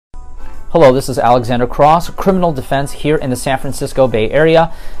Hello, this is Alexander Cross, Criminal Defense here in the San Francisco Bay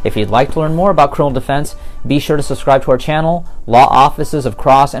Area. If you'd like to learn more about criminal defense, be sure to subscribe to our channel, Law Offices of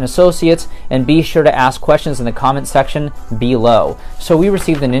Cross and Associates, and be sure to ask questions in the comment section below. So we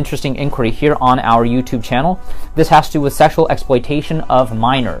received an interesting inquiry here on our YouTube channel. This has to do with sexual exploitation of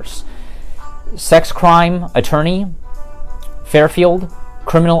minors. Sex crime attorney, Fairfield.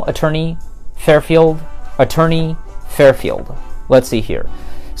 Criminal attorney, Fairfield. Attorney, Fairfield. Let's see here.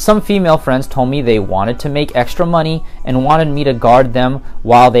 Some female friends told me they wanted to make extra money and wanted me to guard them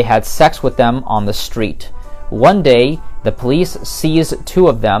while they had sex with them on the street. One day, the police seized two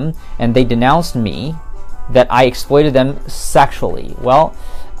of them and they denounced me that I exploited them sexually. Well,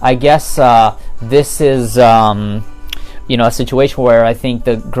 I guess this is a situation where I think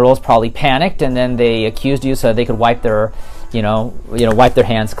the girls probably panicked and then they accused you so that they could wipe their wipe their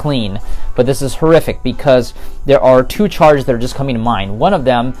hands clean. But this is horrific because there are two charges that are just coming to mind. One of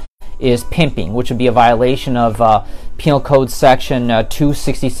them is pimping, which would be a violation of Penal Code Section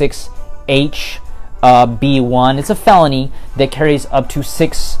 266H B1. It's a felony that carries up to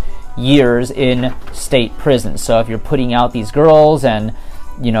 6 years in state prison. So if you're putting out these girls and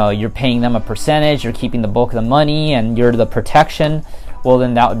you're paying them a percentage, you're keeping the bulk of the money, and you're the protection, well,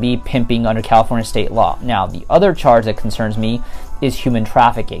 then that would be pimping under California state law. Now, the other charge that concerns me is human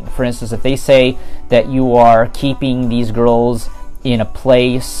trafficking. For instance, if they say that you are keeping these girls in a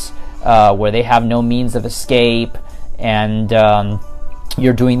place where they have no means of escape, and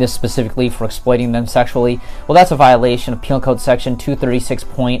you're doing this specifically for exploiting them sexually, well, that's a violation of Penal Code Section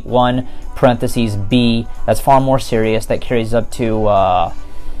 236.1 parentheses B. That's far more serious. That carries up to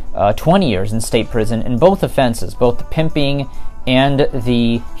 20 years in state prison. In both offenses, both the pimping and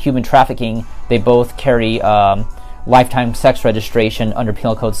the human trafficking, they both carry lifetime sex registration under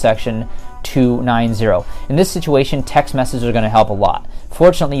Penal Code Section 290. In this situation, text messages are going to help a lot.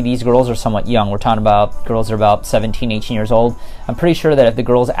 Fortunately, these girls are somewhat young. We're talking about girls that are about 17, 18 years old. I'm pretty sure that if the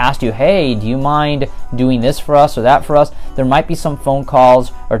girls asked you, hey, do you mind doing this for us or that for us, there might be some phone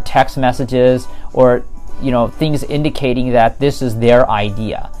calls or text messages or things indicating that this is their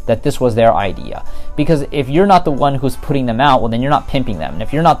idea, that this was their idea. Because if you're not the one who's putting them out, well, then you're not pimping them. And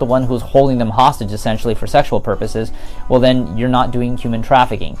if you're not the one who's holding them hostage, essentially, for sexual purposes, well, then you're not doing human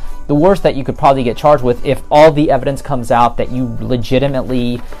trafficking. The worst that you could probably get charged with, if all the evidence comes out that you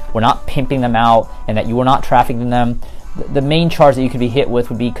legitimately were not pimping them out and that you were not trafficking them, the main charge that you could be hit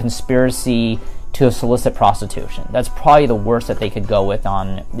with would be conspiracy to solicit prostitution. That's probably the worst that they could go with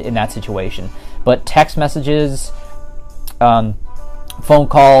in that situation. But text messages, phone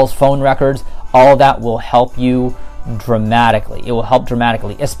calls, phone records, all of that will help you dramatically. It will help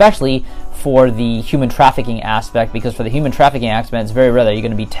dramatically, especially for the human trafficking aspect, because for the human trafficking aspect, it's very rare that you're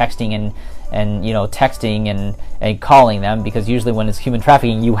going to be texting and calling them, because usually when it's human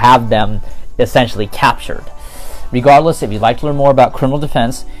trafficking, you have them essentially captured. Regardless, if you'd like to learn more about criminal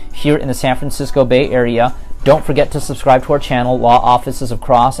defense here in the San Francisco Bay Area, don't forget to subscribe to our channel, Law Offices of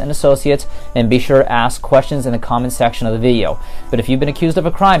Cross and Associates, and be sure to ask questions in the comment section of the video. But if you've been accused of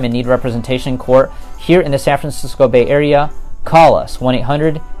a crime and need representation in court here in the San Francisco Bay Area, call us,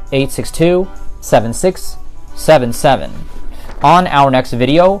 1-800-862-7677. On our next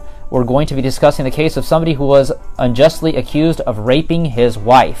video, we're going to be discussing the case of somebody who was unjustly accused of raping his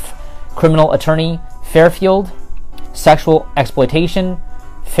wife. Criminal attorney, Fairfield. Sexual exploitation,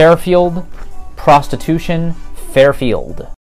 Fairfield. Prostitution, Fairfield.